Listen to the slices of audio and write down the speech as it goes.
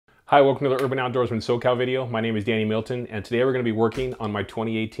Hi, welcome to the Urban Outdoorsman SoCal video. My name is Danny Milton, and today we're going to be working on my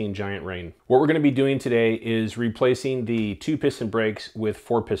 2018 Giant Rain. What we're going to be doing today is replacing the 2-piston brakes with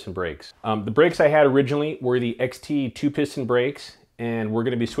 4-piston brakes. The brakes I had originally were the XT 2-piston brakes, and we're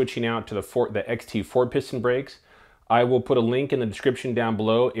going to be switching out to the XT 4-piston brakes. I will put a link in the description down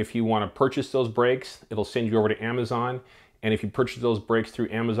below if you want to purchase those brakes. It'll send you over to Amazon, and if you purchase those brakes through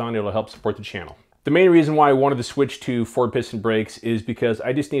Amazon, it'll help support the channel. The main reason why I wanted to switch to 4-piston brakes is because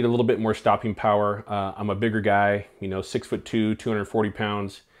I just need a little bit more stopping power. I'm a bigger guy, 6'2", 240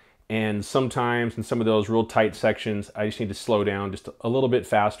 pounds. And sometimes in some of those real tight sections, I just need to slow down just a little bit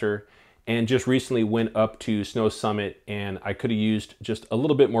faster. And just recently went up to Snow Summit and I could have used just a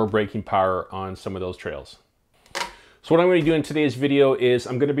little bit more braking power on some of those trails. So what I'm going to do in today's video is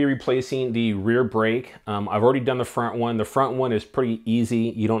I'm going to be replacing the rear brake. I've already done the front one. The front one is pretty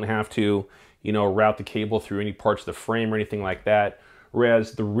easy. You don't have to route the cable through any parts of the frame or anything like that.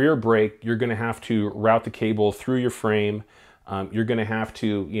 Whereas the rear brake, you're gonna have to route the cable through your frame. You're gonna have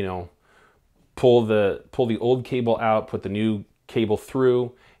to, pull the old cable out, put the new cable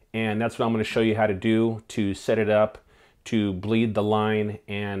through, and that's what I'm gonna show you how to do to set it up, to bleed the line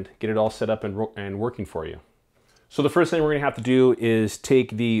and get it all set up and working for you. So the first thing we're gonna have to do is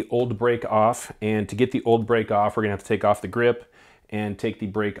take the old brake off, and to get the old brake off, we're gonna have to take off the grip and take the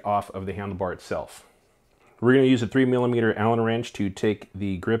brake off of the handlebar itself. We're going to use a 3mm Allen wrench to take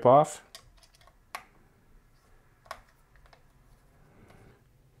the grip off.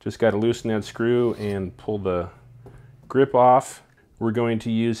 Just got to loosen that screw and pull the grip off. We're going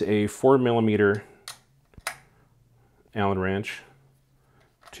to use a 4mm Allen wrench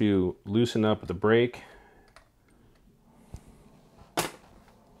to loosen up the brake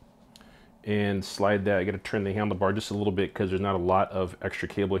and slide that. I got to turn the handlebar just a little bit because there's not a lot of extra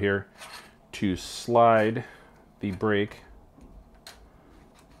cable here to slide the brake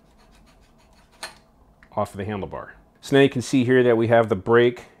off of the handlebar. So now you can see here that we have the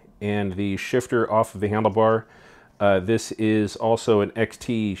brake and the shifter off of the handlebar. This is also an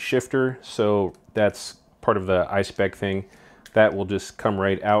XT shifter, so that's part of the iSpec thing. That will just come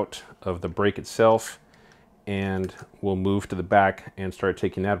right out of the brake itself, and we'll move to the back and start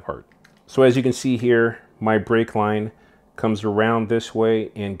taking that apart. So as you can see here, my brake line comes around this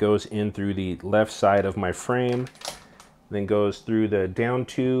way and goes in through the left side of my frame, then goes through the down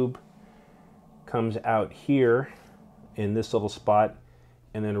tube, comes out here in this little spot,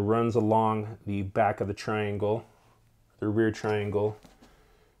 and then runs along the back of the triangle, the rear triangle,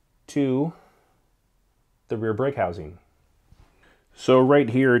 to the rear brake housing. So right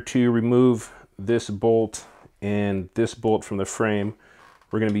here, to remove this bolt and this bolt from the frame,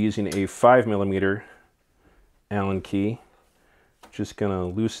 we're going to be using a 5mm Allen key. Just going to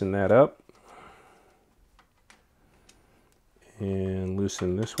loosen that up and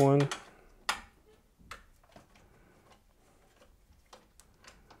loosen this one.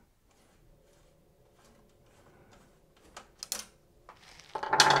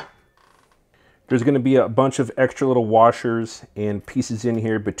 There's going to be a bunch of extra little washers and pieces in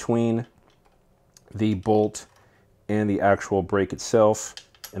here between the bolt and the actual brake itself,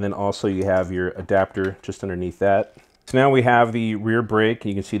 and then also you have your adapter just underneath that. So now we have the rear brake.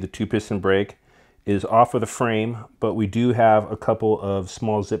 You can see the 2-piston brake is off of the frame, but we do have a couple of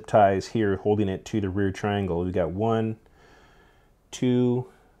small zip ties here holding it to the rear triangle. We got 1, 2,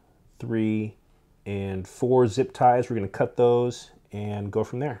 3, and 4 zip ties. We're going to cut those and go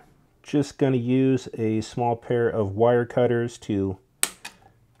from there. Just going to use a small pair of wire cutters to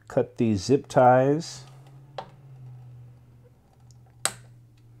cut these zip ties.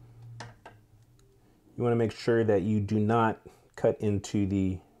 You want to make sure that you do not cut into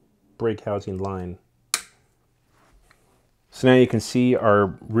the brake housing line. So now you can see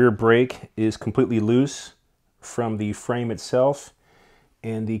our rear brake is completely loose from the frame itself,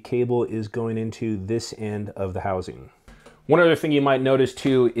 and the cable is going into this end of the housing. One other thing you might notice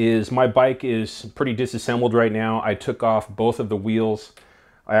too is my bike is pretty disassembled right now. I took off both of the wheels.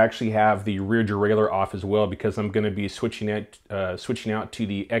 I actually have the rear derailleur off as well because I'm going to be switching out to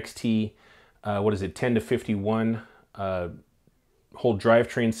the XT 10 to 51 whole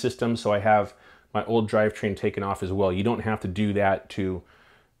drivetrain system. So I have my old drivetrain taken off as well. You don't have to do that to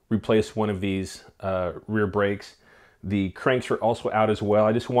replace one of these rear brakes. The cranks are also out as well.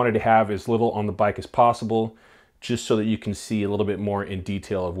 I just wanted to have as little on the bike as possible, just so that you can see a little bit more in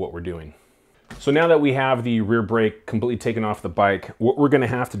detail of what we're doing. So now that we have the rear brake completely taken off the bike, what we're going to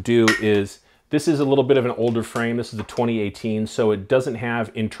have to do is, this is a little bit of an older frame. This is a 2018, so it doesn't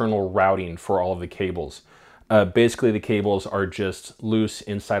have internal routing for all of the cables. Basically, the cables are just loose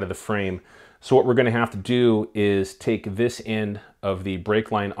inside of the frame. So what we're going to have to do is take this end of the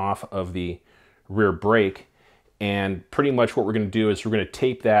brake line off of the rear brake. And pretty much what we're going to do is we're going to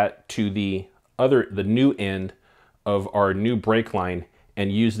tape that to the new end of our new brake line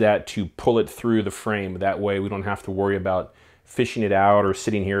and use that to pull it through the frame. That way we don't have to worry about fishing it out or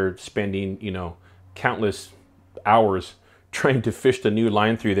sitting here spending, you know, countless hours trying to fish the new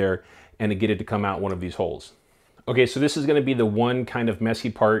line through there and to get it to come out one of these holes. Okay, so this is going to be the one kind of messy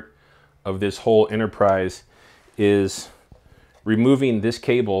part of this whole enterprise, is removing this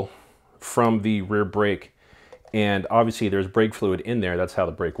cable from the rear brake. And obviously there's brake fluid in there. That's how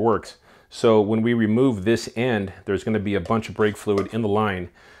the brake works. So when we remove this end, there's going to be a bunch of brake fluid in the line.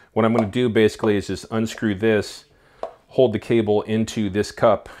 What I'm going to do basically is just unscrew this, hold the cable into this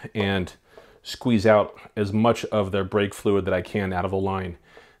cup, and squeeze out as much of the brake fluid that I can out of the line.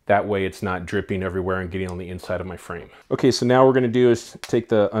 That way it's not dripping everywhere and getting on the inside of my frame. Okay, so now what we're going to do is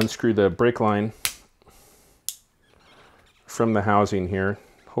unscrew the brake line from the housing here.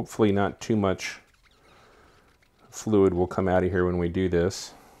 Hopefully not too much fluid will come out of here when we do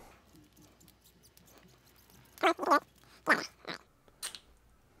this.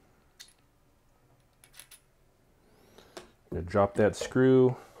 Drop that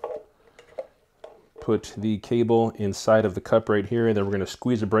screw, put the cable inside of the cup right here, and then we're going to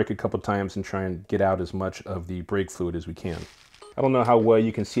squeeze the brake a couple times and try and get out as much of the brake fluid as we can. I don't know how well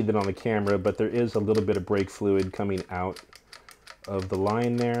you can see that on the camera, but there is a little bit of brake fluid coming out of the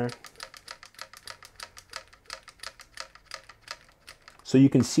line there. So you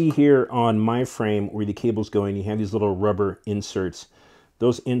can see here on my frame where the cable's going, you have these little rubber inserts.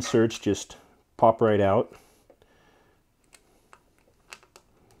 Those inserts just pop right out.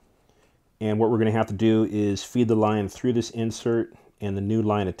 And what we're going to have to do is feed the line through this insert and the new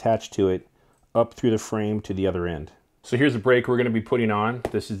line attached to it up through the frame to the other end. So here's the brake we're going to be putting on.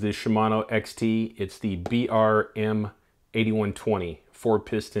 This is the Shimano XT. It's the BR-M8120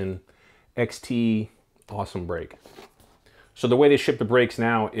 4-piston XT awesome brake. So the way they ship the brakes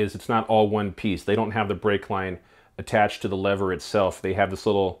now is it's not all one piece. They don't have the brake line attached to the lever itself. They have this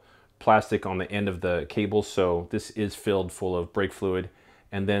little plastic on the end of the cable, so this is filled full of brake fluid.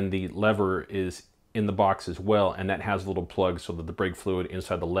 And then the lever is in the box as well, and that has a little plug so that the brake fluid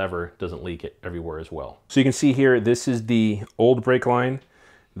inside the lever doesn't leak it everywhere as well. So you can see here, this is the old brake line.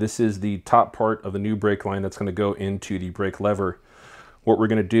 This is the top part of the new brake line that's going to go into the brake lever. What we're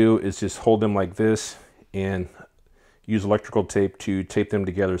going to do is just hold them like this and use electrical tape to tape them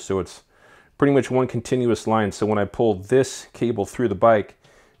together so it's pretty much one continuous line. So when I pull this cable through the bike,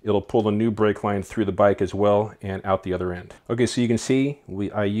 it'll pull the new brake line through the bike as well and out the other end. Okay, so you can see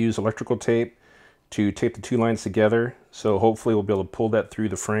I use electrical tape to tape the two lines together, so hopefully we'll be able to pull that through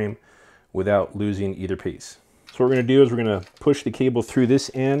the frame without losing either piece. So what we're going to do is we're going to push the cable through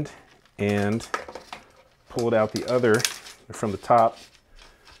this end and pull it out the other from the top.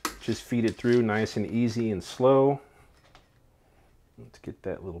 Just feed it through nice and easy and slow. Let's get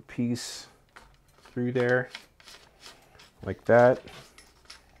that little piece through there like that.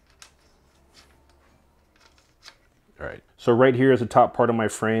 All right, so right here is the top part of my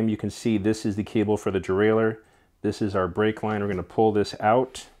frame. You can see this is the cable for the derailleur. This is our brake line. We're going to pull this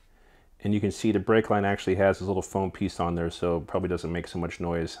out, and you can see the brake line actually has this little foam piece on there, so it probably doesn't make so much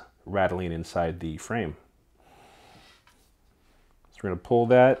noise rattling inside the frame. So we're going to pull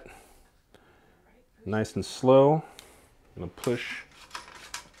that nice and slow. I'm going to push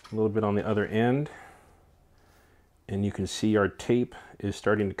a little bit on the other end, and you can see our tape is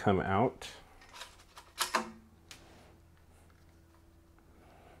starting to come out.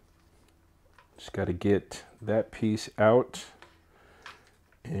 Just got to get that piece out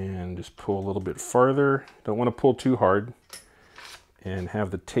and just pull a little bit farther. Don't want to pull too hard and have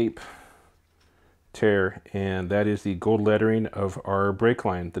the tape tear. And that is the gold lettering of our brake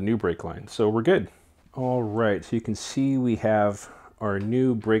line, the new brake line. So we're good. All right, so you can see we have our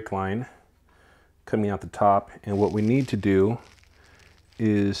new brake line coming out the top. And what we need to do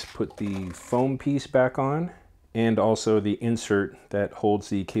is put the foam piece back on, and also the insert that holds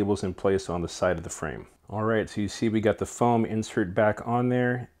the cables in place on the side of the frame. All right, so you see we got the foam insert back on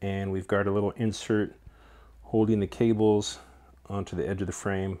there, and we've got a little insert holding the cables onto the edge of the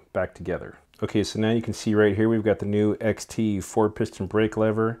frame back together. Okay, so now you can see right here we've got the new XT 4-piston brake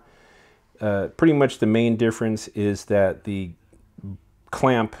lever. Pretty much the main difference is that the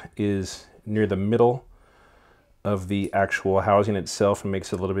clamp is near the middle of the actual housing itself and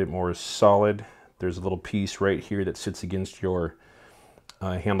makes it a little bit more solid. There's a little piece right here that sits against your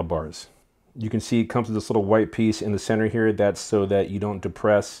handlebars. You can see it comes with this little white piece in the center here. That's so that you don't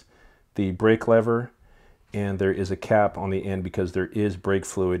depress the brake lever, and there is a cap on the end because there is brake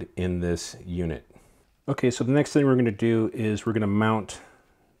fluid in this unit. Okay, so the next thing we're going to do is we're going to mount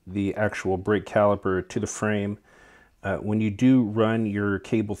the actual brake caliper to the frame. When you do run your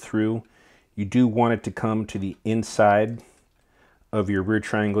cable through, you do want it to come to the inside of your rear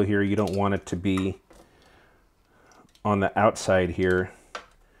triangle here. You don't want it to be on the outside here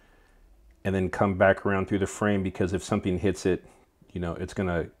and then come back around through the frame, because if something hits it, you know, it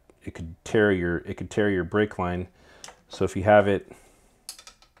could tear your brake line. So if you have it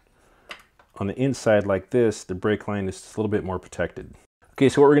on the inside like this, the brake line is a little bit more protected. Okay,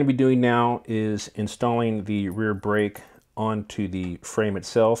 so what we're going to be doing now is installing the rear brake onto the frame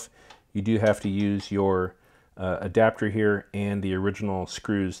itself. You do have to use your adapter here and the original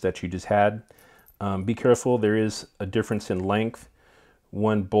screws that you just had. Be careful, there is a difference in length.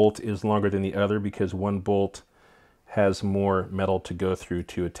 One bolt is longer than the other because one bolt has more metal to go through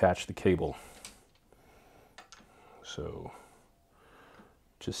to attach the cable. So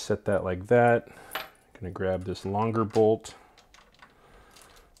just set that like that. I'm going to grab this longer bolt,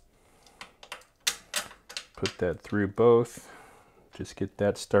 put that through both, just get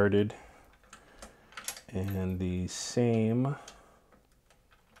that started. And the same,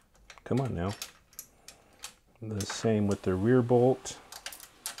 come on now, the same with the rear bolt.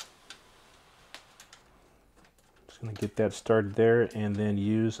 Just going to get that started there and then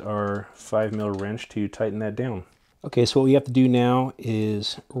use our 5mm wrench to tighten that down. Okay, so what we have to do now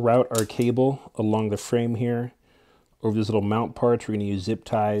is route our cable along the frame here. Over these little mount parts, we're going to use zip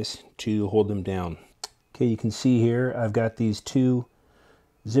ties to hold them down. Okay, you can see here I've got these two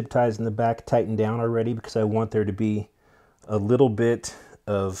zip ties in the back tightened down already because I want there to be a little bit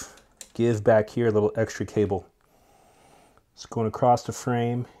of give back here, a little extra cable. It's going across the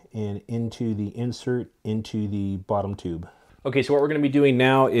frame and into the insert into the bottom tube. Okay, so what we're going to be doing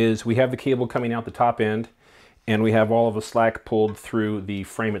now is we have the cable coming out the top end, and we have all of the slack pulled through the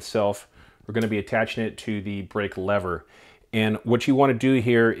frame itself. We're going to be attaching it to the brake lever. And what you want to do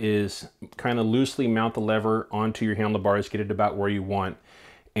here is kind of loosely mount the lever onto your handlebars, get it about where you want,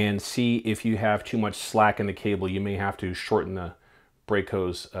 and see if you have too much slack in the cable. You may have to shorten the brake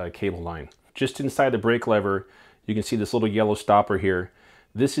hose cable line. Just inside the brake lever, you can see this little yellow stopper here.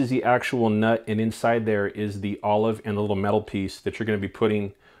 This is the actual nut, and inside there is the olive and the little metal piece that you're going to be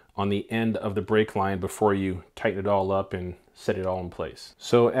putting on the end of the brake line before you tighten it all up and set it all in place.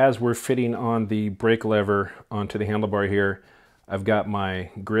 So as we're fitting on the brake lever onto the handlebar here, I've got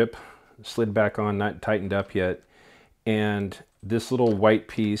my grip slid back on, not tightened up yet, and this little white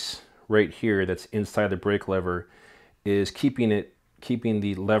piece right here that's inside the brake lever is keeping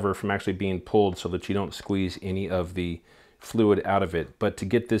the lever from actually being pulled so that you don't squeeze any of the fluid out of it. But to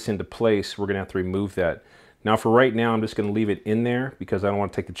get this into place, we're going to have to remove that. Now for right now, I'm just going to leave it in there because I don't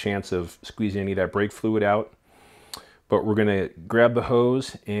want to take the chance of squeezing any of that brake fluid out. But we're going to grab the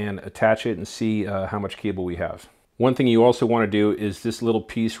hose and attach it and see how much cable we have. One thing you also want to do is this little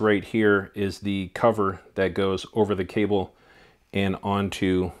piece right here is the cover that goes over the cable and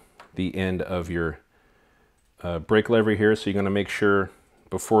onto the end of your brake lever here. So you're going to make sure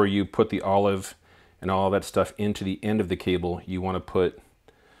before you put the olive and all that stuff into the end of the cable, you want to put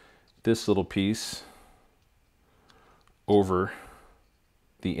this little piece over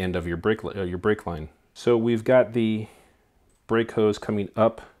the end of your brake line. So we've got the brake hose coming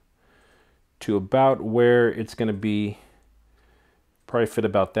up to about where it's going to be, probably fit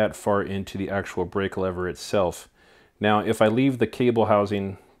about that far into the actual brake lever itself. Now if I leave the cable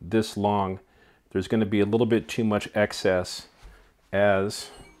housing this long, there's going to be a little bit too much excess as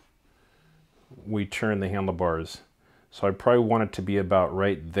we turn the handlebars. So I probably want it to be about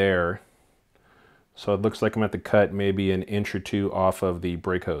right there. So it looks like I'm at the cut maybe an inch or two off of the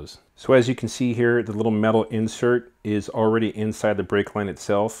brake hose. So as you can see here, the little metal insert is already inside the brake line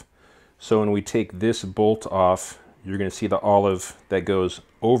itself. So when we take this bolt off, you're going to see the olive that goes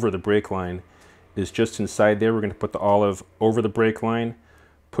over the brake line is just inside there. We're going to put the olive over the brake line,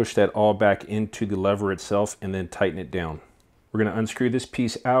 push that all back into the lever itself, and then tighten it down. We're going to unscrew this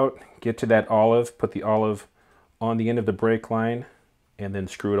piece out, get to that olive, put the olive on the end of the brake line, and then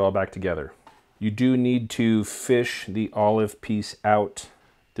screw it all back together. You do need to fish the olive piece out,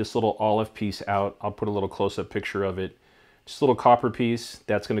 this little olive piece out. I'll put a little close-up picture of it. Just a little copper piece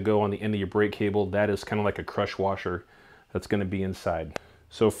that's going to go on the end of your brake cable. That is kind of like a crush washer that's going to be inside.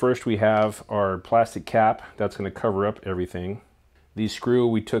 So first we have our plastic cap that's going to cover up everything. The screw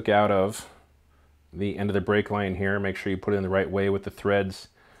we took out of the end of the brake line here. Make sure you put it in the right way with the threads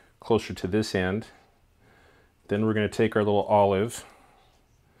closer to this end. Then we're going to take our little olive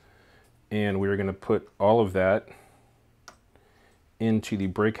and we're going to put all of that into the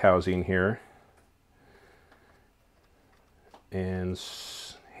brake housing here and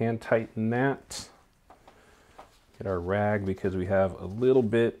hand tighten that. Get our rag because we have a little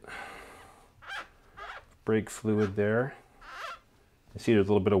bit brake fluid there. You see there's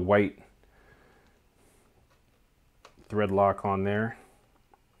a little bit of white thread lock on there.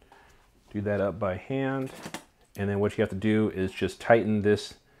 Do that up by hand, and then what you have to do is just tighten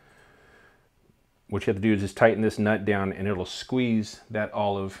this. What you have to do is just tighten this nut down, and it'll squeeze that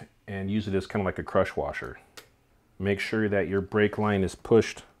olive and use it as kind of like a crush washer. Make sure that your brake line is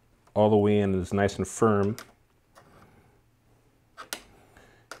pushed all the way in and is nice and firm.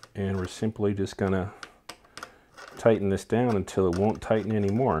 And we're simply just gonna tighten this down until it won't tighten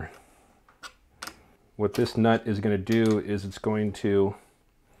anymore. What this nut is going to do is it's going to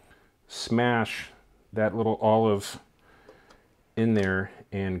smash that little olive in there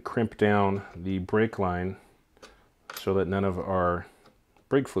and crimp down the brake line so that none of our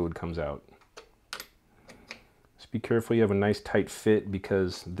brake fluid comes out. Just be careful you have a nice tight fit,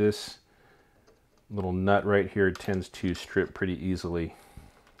 because this little nut right here tends to strip pretty easily.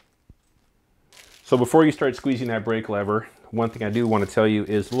 So before you start squeezing that brake lever, one thing I do want to tell you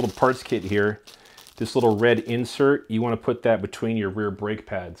is the little parts kit here, this little red insert, you want to put that between your rear brake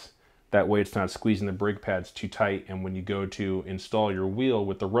pads. That way it's not squeezing the brake pads too tight, and when you go to install your wheel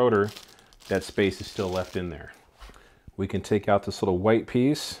with the rotor, that space is still left in there. We can take out this little white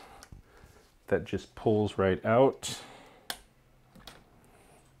piece that just pulls right out.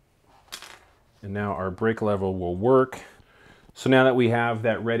 And now our brake lever will work. So now that we have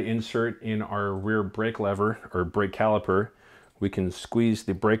that red insert in our rear brake lever or brake caliper, we can squeeze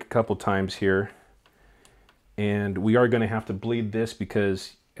the brake a couple times here. And we are going to have to bleed this,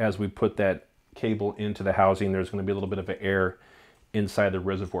 because as we put that cable into the housing, there's going to be a little bit of air inside the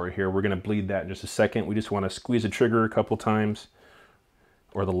reservoir here. We're going to bleed that in just a second. We just want to squeeze the trigger a couple times,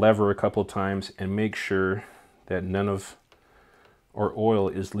 or the lever a couple times, and make sure that none of our oil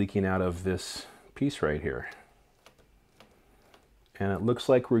is leaking out of this piece right here. And it looks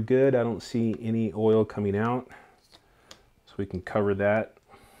like we're good. I don't see any oil coming out, so we can cover that.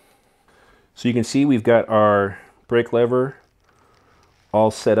 So you can see we've got our brake lever all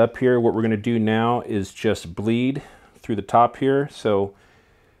set up here. What we're going to do now is just bleed through the top here. So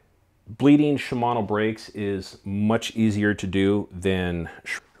bleeding Shimano brakes is much easier to do than...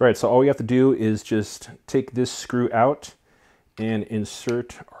 Right, so all we have to do is just take this screw out and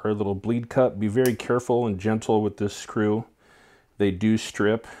insert our little bleed cup. Be very careful and gentle with this screw. They do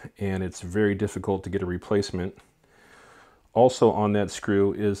strip, and it's very difficult to get a replacement. Also on that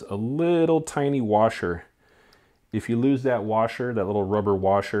screw is a little tiny washer. If you lose that washer, that little rubber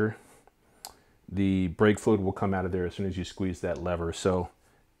washer, the brake fluid will come out of there as soon as you squeeze that lever. So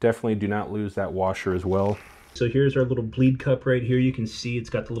definitely do not lose that washer as well. So here's our little bleed cup right here. You can see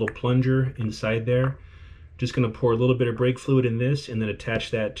it's got the little plunger inside there. Just going to pour a little bit of brake fluid in this and then attach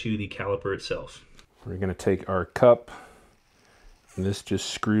that to the caliper itself. We're going to take our cup, and this just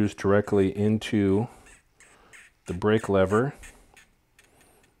screws directly into the brake lever.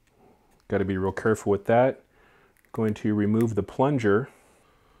 Got to be real careful with that. Going to remove the plunger.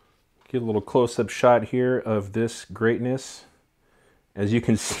 Get a little close-up shot here of this greatness. As you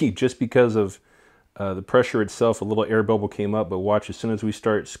can see, just because of the pressure itself, a little air bubble came up, but watch, as soon as we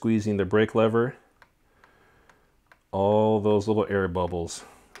start squeezing the brake lever, all those little air bubbles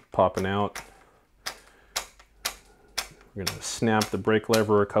popping out. We're going to snap the brake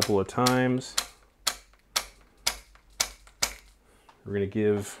lever a couple of times. We're going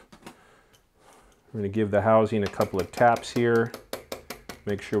to give the housing a couple of taps here.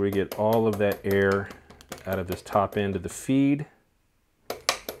 Make sure we get all of that air out of this top end of the feed.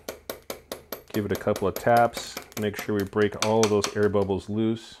 Give it a couple of taps. Make sure we break all of those air bubbles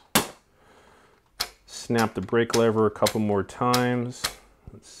loose. Snap the brake lever a couple more times.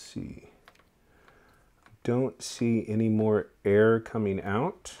 Let's see. Don't see any more air coming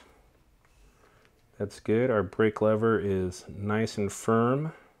out. That's good. Our brake lever is nice and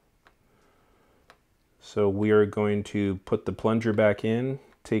firm. So we are going to put the plunger back in,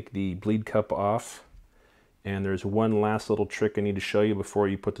 take the bleed cup off, and there's one last little trick I need to show you before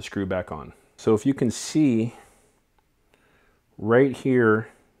you put the screw back on. So if you can see right here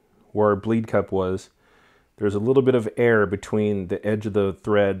where our bleed cup was, there's a little bit of air between the edge of the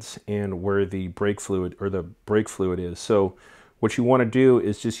threads and where the brake fluid is. So what you want to do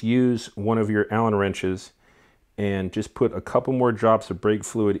is just use one of your Allen wrenches and just put a couple more drops of brake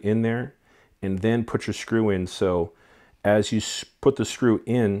fluid in there, and then put your screw in. So as you put the screw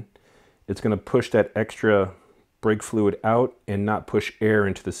in, it's going to push that extra brake fluid out and not push air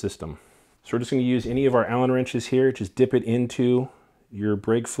into the system. So we're just going to use any of our Allen wrenches here. Just dip it into your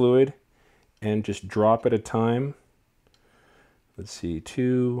brake fluid and just drop at a time. Let's see,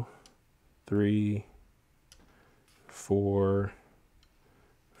 2, 3, 4,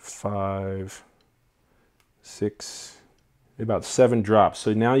 5, 6, about 7 drops.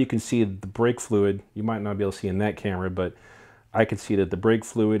 So now you can see the brake fluid. You might not be able to see in that camera, but I can see that the brake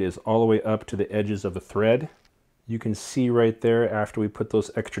fluid is all the way up to the edges of the thread. You can see right there after we put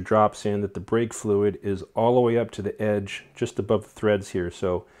those extra drops in that the brake fluid is all the way up to the edge just above the threads here.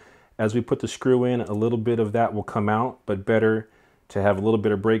 So as we put the screw in, a little bit of that will come out, but better to have a little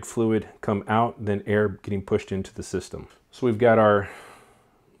bit of brake fluid come out than air getting pushed into the system. So we've got our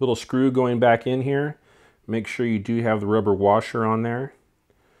little screw going back in here. Make sure you do have the rubber washer on there.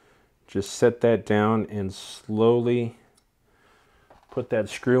 Just set that down and slowly put that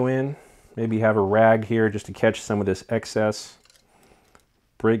screw in. Maybe have a rag here just to catch some of this excess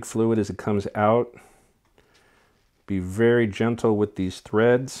brake fluid as it comes out. Be very gentle with these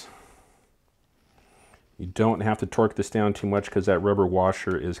threads. You don't have to torque this down too much because that rubber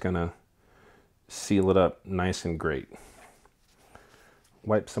washer is going to seal it up nice and great.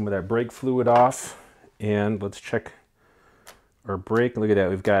 Wipe some of that brake fluid off and let's check our brake. Look at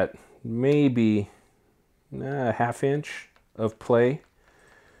that, we've got maybe a ½ inch of play.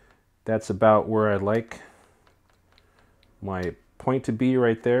 That's about where I like my point to be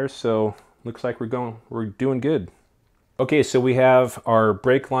right there. So looks like we're doing good. Okay, so we have our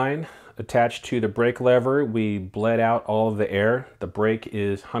brake line attached to the brake lever. We bled out all of the air. The brake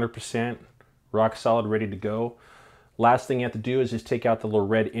is 100% rock solid, ready to go. Last thing you have to do is just take out the little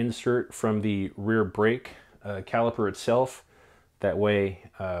red insert from the rear brake caliper itself. That way,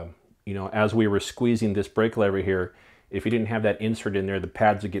 you know, as we were squeezing this brake lever here, if you didn't have that insert in there, the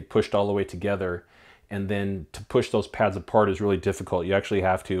pads would get pushed all the way together. And then to push those pads apart is really difficult. You actually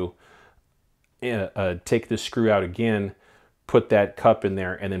have to take this screw out again, put that cup in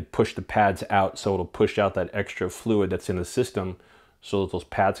there, and then push the pads out so it'll push out that extra fluid that's in the system so that those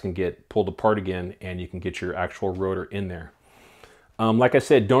pads can get pulled apart again and you can get your actual rotor in there. Like I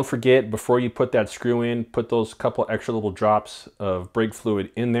said, don't forget, before you put that screw in, put those couple extra little drops of brake fluid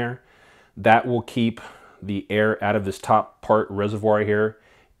in there. That will keep the air out of this top part reservoir here,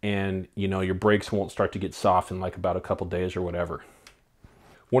 and you know, your brakes won't start to get soft in like about a couple days or whatever.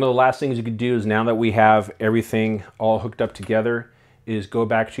 One of the last things you could do is, now that we have everything all hooked up together, is go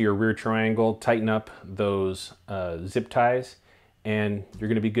back to your rear triangle, tighten up those zip ties, and you're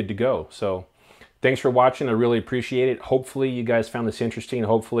going to be good to go. So thanks for watching. I really appreciate it. Hopefully you guys found this interesting.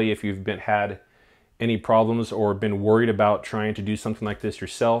 Hopefully if you've had any problems or been worried about trying to do something like this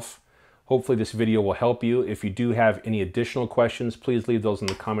yourself, hopefully this video will help you. If you do have any additional questions, please leave those in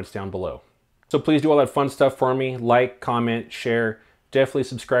the comments down below. So please do all that fun stuff for me. Like, comment, share. Definitely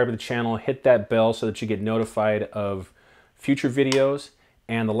subscribe to the channel. Hit that bell so that you get notified of future videos.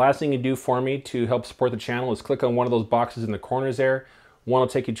 And the last thing you do for me to help support the channel is click on one of those boxes in the corners there. One will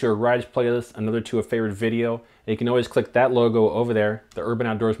take you to a rides playlist, another to a favorite video. And you can always click that logo over there, the Urban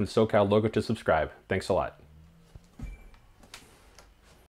Outdoorsman SoCal logo, to subscribe. Thanks a lot.